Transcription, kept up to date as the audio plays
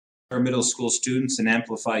Our middle school students and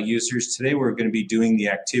Amplify users. Today we're going to be doing the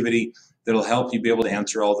activity that'll help you be able to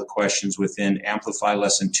answer all the questions within Amplify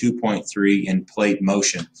Lesson 2.3 in plate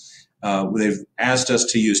motion. They've asked us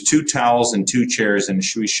to use 2 towels and 2 chairs, and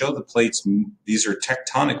should we show the plates? These are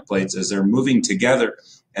tectonic plates. As they're moving together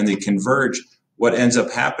and they converge, what ends up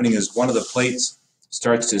happening is one of the plates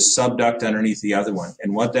starts to subduct underneath the other one,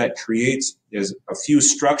 and what that creates is a few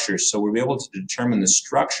structures. So we'll be able to determine the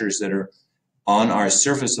structures that are on our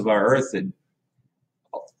surface of our Earth that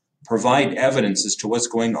provide evidence as to what's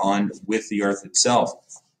going on with the Earth itself.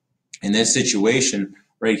 In this situation,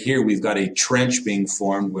 right here, we've got a trench being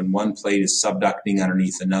formed when one plate is subducting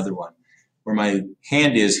underneath another one. Where my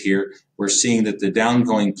hand is here, we're seeing that the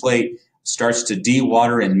downgoing plate starts to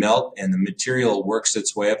dewater and melt, and the material works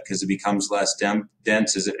its way up because it becomes less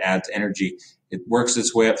dense as it adds energy. It works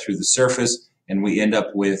its way up through the surface, and we end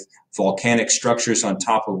up with volcanic structures on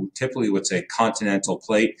top of typically what's a continental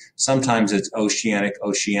plate. Sometimes it's oceanic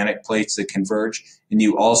plates that converge, and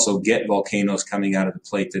you also get volcanoes coming out of the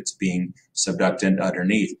plate that's being subducted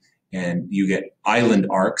underneath. And you get island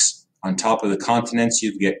arcs on top of the continents.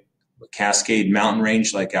 You get a Cascade mountain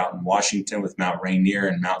range like out in Washington with Mount Rainier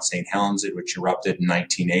and Mount St. Helens, which erupted in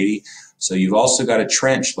 1980. So you've also got a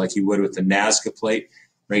trench like you would with the Nazca plate.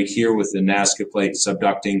 Right here with the Nazca plate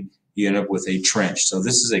subducting, you end up with a trench. So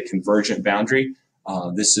this is a convergent boundary.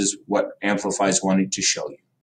 This is what Amplify is wanting to show you.